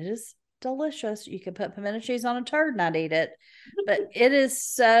it, and it is delicious. You could put pimento cheese on a turd and I'd eat it, but it is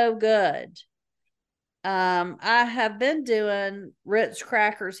so good. I have been doing Ritz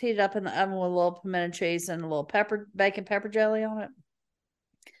crackers heated up in the oven with a little pimento cheese and a little bacon pepper jelly on it.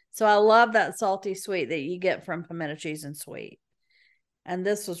 So I love that salty sweet that you get from pimento cheese and sweet. And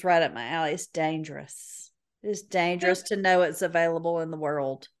this was right up my alley. It's dangerous. It's dangerous to know it's available in the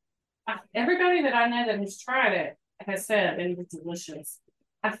world. Everybody that I know that has tried it has said it was delicious.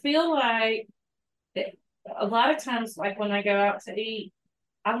 I feel like a lot of times, like when I go out to eat,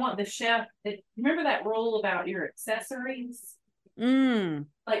 I want the chef. Remember that rule about your accessories?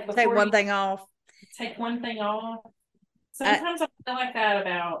 Like take one thing off. Take one thing off. Sometimes I feel like that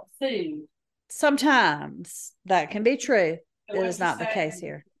about food. Sometimes that can be true. It is not the case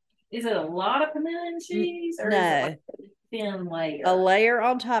here. Is it a lot of pimento cheese, or no? Is it like a thin layer? A layer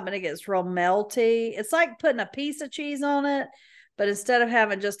on top, and it gets real melty. It's like putting a piece of cheese on it, but instead of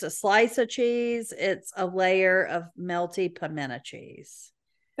having just a slice of cheese, it's a layer of melty pimento cheese.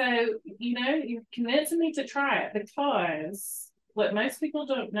 So, you're convincing me to try it, because what most people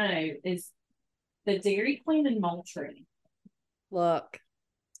don't know is the Dairy Queen in Moultrie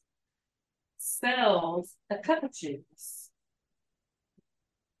sells a cup of cheese.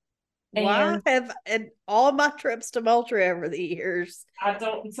 Why have in all my trips to Moultrie over the years?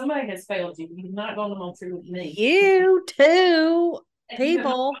 Somebody has failed you. You've not gone to Moultrie with me. You too.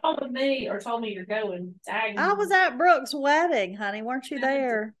 People called me or told me you're going. I was at Brooke's wedding, honey. Weren't you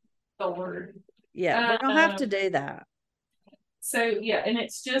there? Yeah, we're gonna have to do that. So yeah, and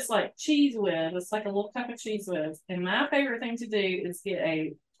it's just like cheese whiz. It's like a little cup of cheese whiz. And my favorite thing to do is get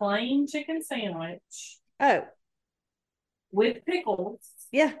a plain chicken sandwich. Oh. With pickles.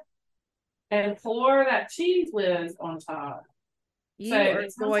 Yeah. and pour that cheese whiz on top. You So are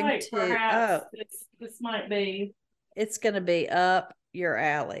it sounds going like to, perhaps oh, this might be it's going to be up your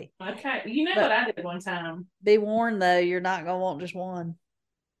alley. okay. You know But what I did one time? be warned though, you're not going to want just one.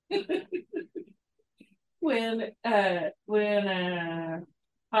 When Popeyes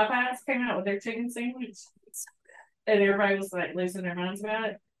came out with their chicken sandwich, and everybody was like losing their minds about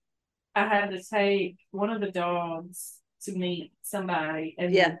it, I had to take one of the dogs to meet somebody,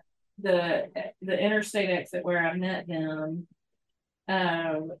 and Yeah. the interstate exit where I met them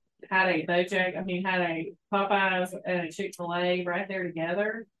had a had a Popeyes and a Chick-fil-A right there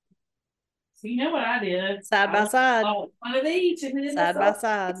together. So you know what I did? Side by side. One of each, and then Side by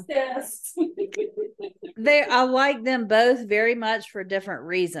side. test. I like them both very much for different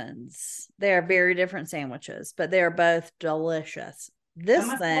reasons. They are very different sandwiches, but they are both delicious.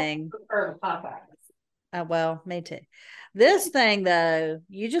 This thing, prefer the Popeyes. Well, me too. This thing though,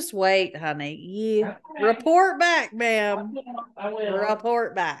 you just wait, honey. You report back, ma'am. I will.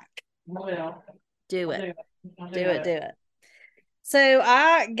 Report back. I will. Do it. Do it. So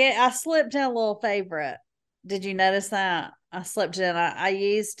I slipped in a little favorite. Did you notice that? I slipped in. I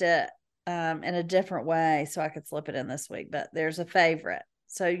used it in a different way so I could slip it in this week, but there's a favorite.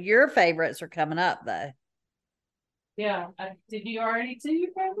 So your favorites are coming up though. Yeah. Did you already do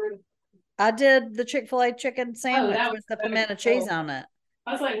your favorite? I did the Chick-fil-A chicken sandwich with the pimento cheese on it.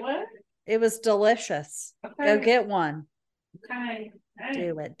 I was like, what? It was delicious. Okay. Go get one. Okay.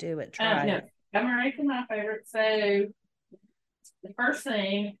 Do it. Try it. I'm ready for my favorite. So the first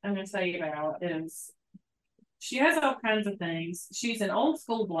thing I'm going to tell you about is she has all kinds of things. She's an old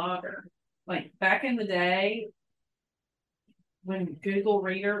school blogger. Like back in the day when Google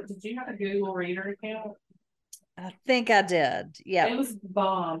Reader, did you have a Google Reader account? I think I did. Yeah. It was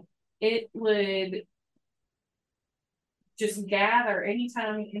bomb. It would just gather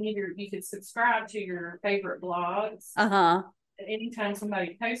anytime you could subscribe to your favorite blogs. Anytime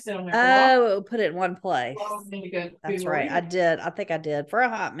somebody posted on their blog, it would put it in one place. That's right. I did. I think I did for a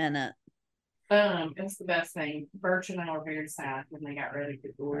hot minute. It's the best thing. Birch and I were very sad when they got rid of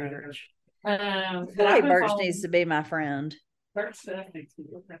Google Reader. I feel like Birch needs to be my friend. Birch needs to be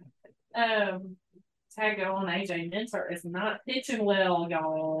your friend. Tag on AJ Mentor is not pitching well,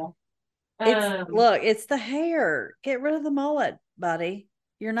 y'all. Look, it's the hair. Get rid of the mullet, buddy.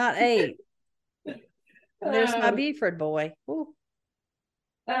 You're not 8. There's my Buford boy. So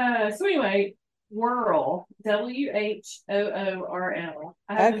anyway, Whirl, WHOORL. I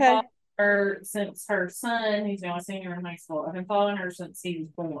haven't followed her since her son, who's now a senior in high school. I've been following her since he was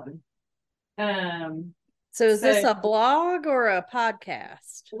born. So is this a blog or a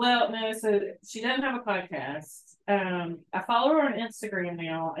podcast? Well, no, so she doesn't have a podcast. I follow her on Instagram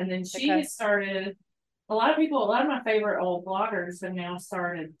now, and then she has started a lot of my favorite old bloggers have now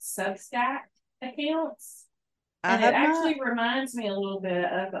started Substack accounts. And it actually reminds me a little bit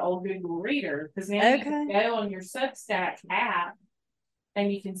of the old Google Reader, because now you can go on your Substack app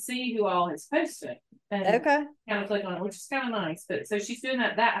and you can see who all has posted. And kind of click on it, which is kind of nice. But so she's doing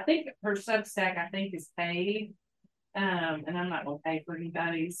that. I think her Substack, is paid. And I'm not gonna pay for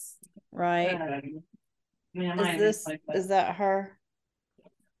anybody's. Right. Is that her?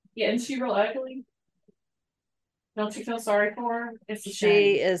 Yeah, and she real ugly. Don't you feel sorry for her?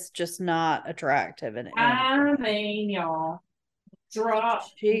 She is just not attractive in it. I mean, y'all,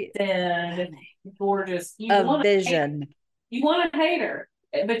 dead, gorgeous. You want to hate her,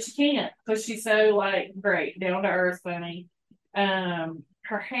 but you can't because she's so great, down to earth, funny.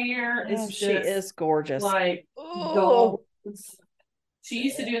 Her hair is she is gorgeous, gold. She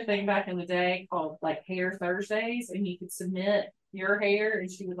used to do a thing back in the day called Hair Thursdays, and you could submit your hair, and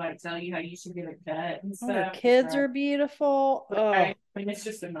she would tell you how you should get it cut and stuff. Her kids are beautiful. I mean, it's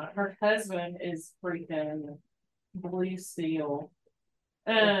just a nut. Her husband is freaking blue steel.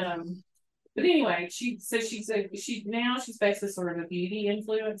 But anyway, she's basically sort of a beauty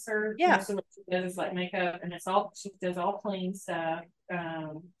influencer. Yeah. So what she does is makeup, and she does all clean stuff.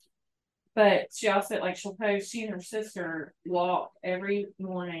 But she also she'll post. She and her sister walk every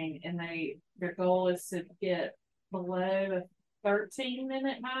morning, and their goal is to get below a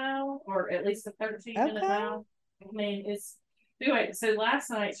 13-minute mile, or at least a 13-minute mile. I mean, anyway. So last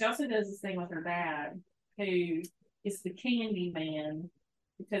night she also does this thing with her dad, who is the candy man,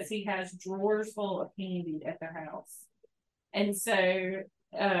 because he has drawers full of candy at their house. And so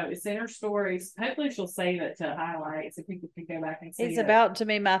it's in her stories. Hopefully she'll save it to highlight so people can go back and see it. He's about to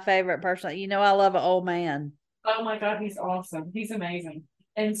be my favorite person. I love an old man. Oh my God, he's awesome. He's amazing.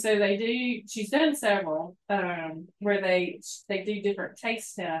 And so she's done several where they do different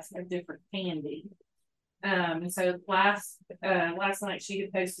taste tests of different candy. And so last night she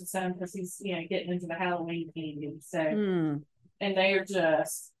had posted some because he's getting into the Halloween candy. So and they are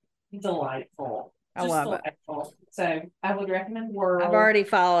just delightful. I love it. So I would recommend Whirl. I've already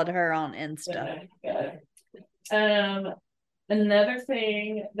followed her on Insta. Another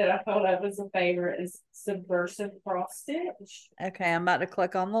thing that I thought of as a favorite is Subversive Cross Stitch. Okay, I'm about to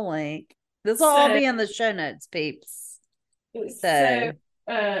click on the link. This will all be in the show notes, peeps. So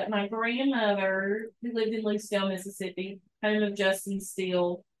my grandmother, who lived in Lucedale, Mississippi, home of Justin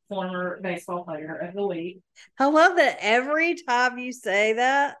Steele, former baseball player of the week. I love that every time you say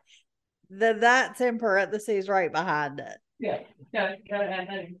that that's in parentheses right behind it. Yeah, gotta add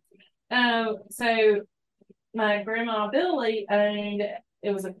that in. So my grandma Billy owned,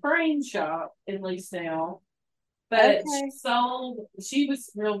 it was a frame shop in Lucedale, but she was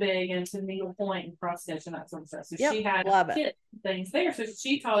real big into needlepoint and cross stitch and that sort of stuff. So she had things there. So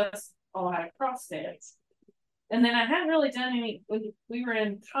she taught us all how to cross stitch. And then I hadn't really done any, when we were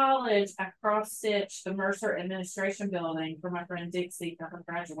in college, I cross stitched the Mercer Administration Building for my friend Dixie for her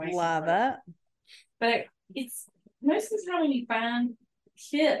graduation. Love it. But it's most of the time when you find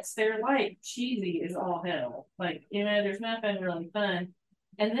kits, they're like cheesy as all hell. Like, there's nothing really fun.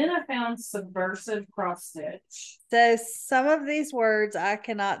 And then I found Subversive Cross Stitch. So some of these words I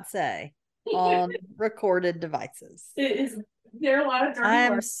cannot say on recorded devices. There are a lot of dirty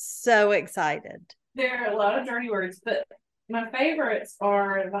words. I'm so excited. There are a lot of dirty words, but my favorites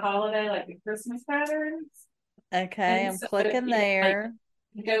are the holiday, like the Christmas patterns. Okay, I'm clicking there.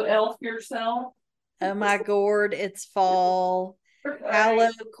 Like, go elf yourself. Oh my gourd, it's fall. Hallow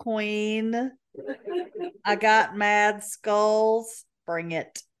Queen. I got mad skulls. Bring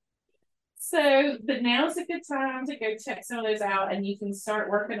it. So, but now's a good time to go check some of those out, and you can start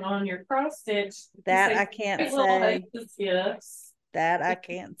working on your cross stitch. That I can't say. Gifts. That I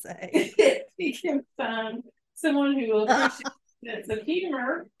can't say. You can find someone who will appreciate sense of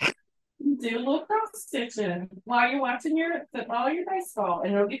humor. Do a little cross stitching while you're watching your baseball,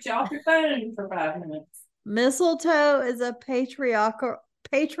 and it'll get you off your phone for 5 minutes. Mistletoe is a patriarchal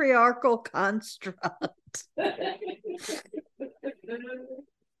construct.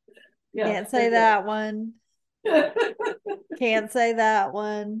 Can't say that one. Can't say that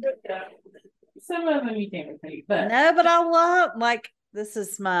one. Yeah. Some of them you can't repeat, but no, but I love this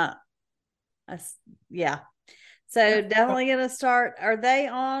is my yeah. So definitely gonna start. Are they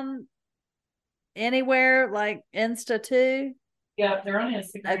on anywhere like Insta too? Yeah, they're on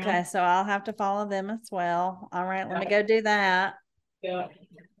Instagram. Okay, so I'll have to follow them as well. All right, let me go do that. Yeah.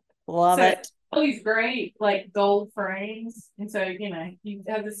 Love it. All these great like gold frames. And so, you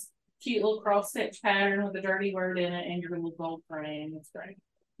have this cute little cross stitch pattern with a dirty word in it and your little gold frame. It's great.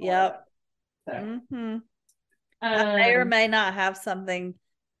 Yep. So. I may or may not have something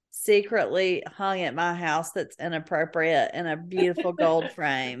secretly hung at my house that's inappropriate in a beautiful gold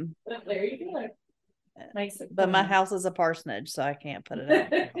frame. There you go. Makes it but fun. My house is a parsonage, so I can't put it out.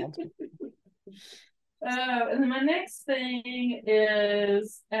 And then my next thing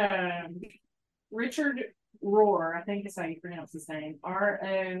is Richard Rohr. I think is how you pronounce his name.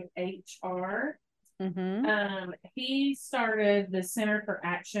 ROHR. He started the Center for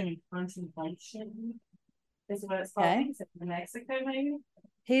Action and Contemplation. Is what it's called. I think it's in Mexico, maybe.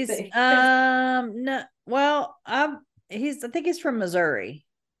 He's no. Well, I think he's from Missouri.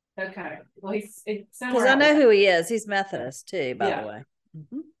 Okay. Well, because I know who he is. He's Methodist too, by the way.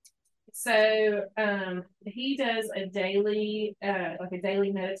 So he does a daily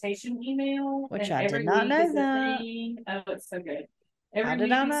meditation email, which I did not know that. Oh, it's so good. Every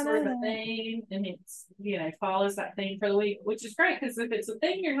week is sort of a theme, and it's follows that theme for the week, which is great because if it's a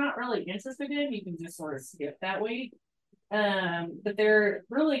thing you're not really interested in, you can just sort of skip that week. But I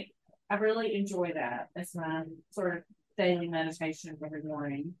really enjoy that. It's my sort of daily meditation every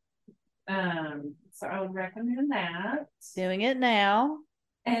morning. So I would recommend that. Doing it now.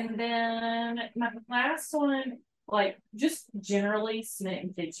 And then my last one, just generally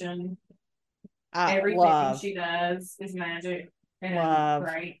Smitten Kitchen. Everything she does is magic and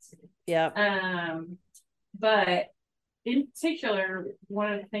great. Yep. But in particular,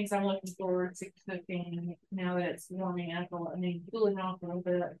 one of the things I'm looking forward to cooking now that it's warming up cooling off a little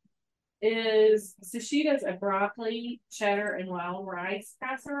bit is she does a broccoli, cheddar, and wild rice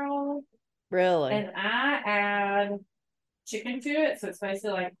casserole. Really? And I add chicken to it, so it's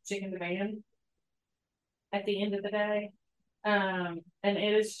basically like chicken demand at the end of the day. And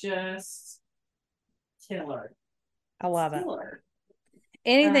it is just killer. I love it.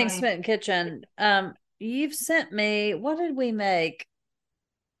 Anything Smitten Kitchen. You've sent me, what did we make?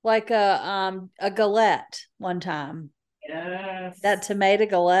 Like a galette one time. Yes. That tomato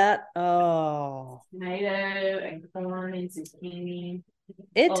galette. Oh, Tomato and corn and zucchini.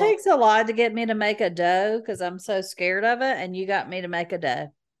 it Oh, takes a lot to get me to make a dough because I'm so scared of it. And you got me to make a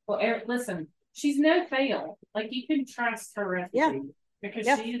dough. well, Eric, listen, she's no fail. Like you can trust her recipe Yeah. because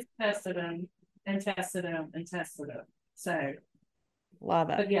Yeah. she has tested them and tested them and tested them. So, Love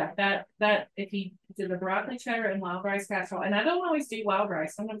it. but yeah, that if you do the broccoli cheddar and wild rice casserole, and I don't always do wild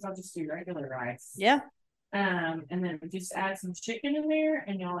rice. Sometimes I'll just do regular rice. Yeah. And then just add some chicken in there,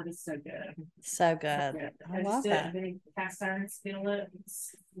 and y'all, it is so good. So good. I love just did that. a big cast iron skillet.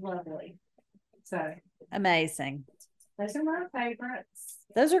 It's lovely. So Amazing. those are my favorites.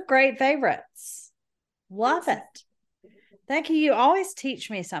 Those are great favorites. Love it. Thank you. You always teach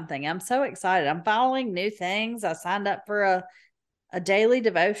me something. I'm so excited. I'm following new things. I signed up for a daily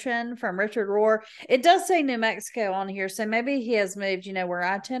devotion from Richard Rohr. It does say New Mexico on here, so maybe he has moved. We're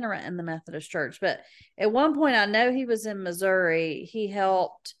itinerant in the Methodist Church, but at one point I know he was in Missouri. He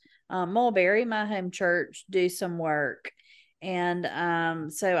helped Mulberry, my home church, do some work,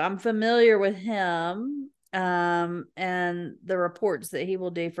 and so I'm familiar with him and the reports that he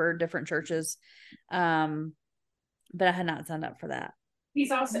will do for different churches. But I had not signed up for that. He's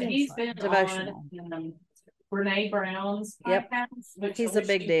been devotional on Brene Brown's podcast. Yep. Which he's a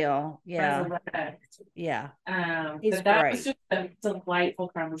big deal. Yeah. Yeah. He's great. That was just a delightful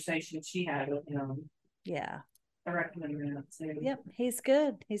conversation she had with him. Yeah. I recommend that too. Yep. He's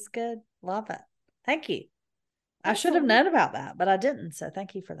good. He's good. Love it. Thank you. I should have known about that, but I didn't. So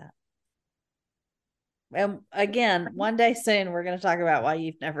thank you for that. And again, one day soon, we're going to talk about why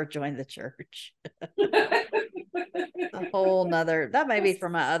you've never joined the church. A whole nother, that may be for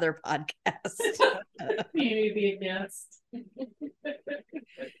my other podcast. You may be a guest.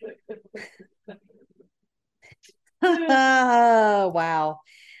 Oh, wow.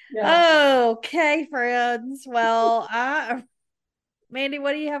 Yeah. Okay, friends. Well, Mandy,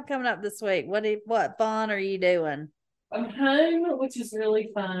 what do you have coming up this week? What fun are you doing? I'm home, which is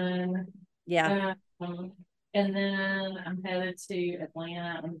really fun. Yeah. And then I'm headed to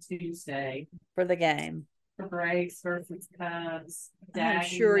Atlanta on Tuesday for the game. For Braves versus Cubs. I'm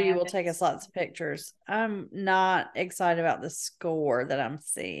sure you will take us lots of pictures. I'm not excited about the score that I'm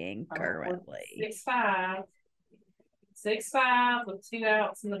seeing currently. 6-5. 6-5 with 2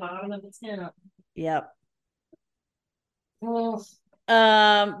 outs in the bottom of the 10th. Yep.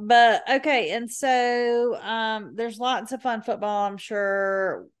 But okay, and so there's lots of fun football. I'm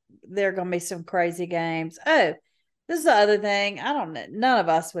sure there are gonna be some crazy games. Oh, this is the other thing. I don't know. None of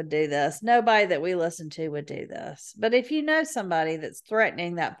us would do this. Nobody that we listen to would do this. But if you know somebody that's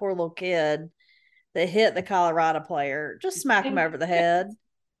threatening that poor little kid that hit the Colorado player, just smack him over the head.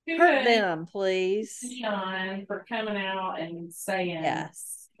 Hurt them, please. Deion for coming out and saying,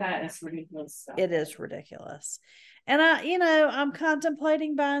 yes, that is ridiculous stuff. It is ridiculous. And I'm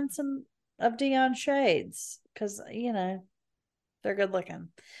contemplating buying some of Deion shades because, they're good looking.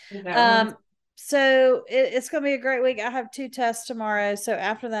 So it's going to be a great week. I have 2 tests tomorrow. So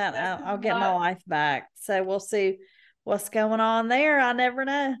after that, I'll get my life back. So we'll see what's going on there. I never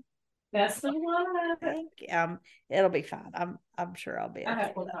know. Best of luck. Thank you. It'll be fine. I'm sure I'll be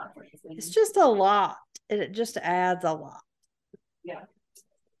okay. It's just a lot. It just adds a lot. Yeah.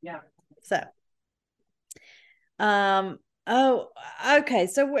 Yeah. So, oh, okay.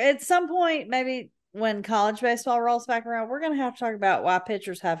 So at some point, maybe when college baseball rolls back around, we're going to have to talk about why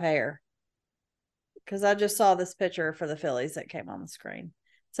pitchers have hair. Because I just saw this picture for the Phillies that came on the screen.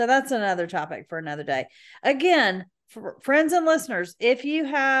 So that's another topic for another day. Again, for friends and listeners, if you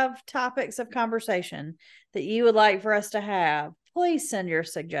have topics of conversation that you would like for us to have, please send your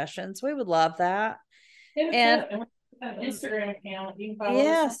suggestions. We would love that. And Instagram account. You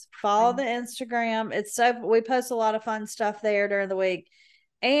can follow the Instagram. We post a lot of fun stuff there during the week.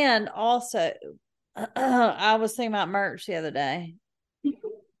 And also, I was thinking about merch the other day.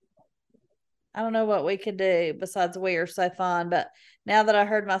 I don't know what we could do besides we are so fun, but now that I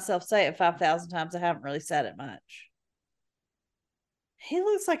heard myself say it 5,000 times, I haven't really said it much. He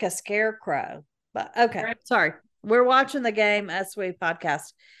looks like a scarecrow, but okay. Sorry. We're watching the game SW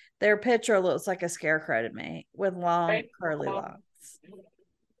podcast. Their picture looks like a scarecrow to me with long curly locks.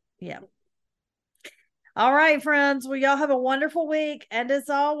 Yeah. All right, friends. Well, y'all have a wonderful week. And as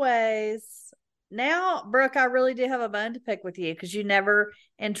always, now, Brooke, I really do have a bone to pick with you because you never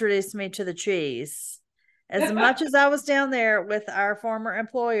introduced me to the cheese. As much as I was down there with our former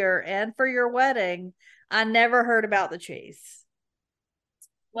employer and for your wedding, I never heard about the cheese.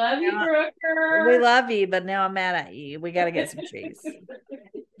 Love you, Brooker. We love you, but now I'm mad at you. We got to get some cheese.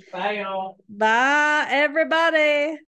 Bye, y'all. Bye, everybody.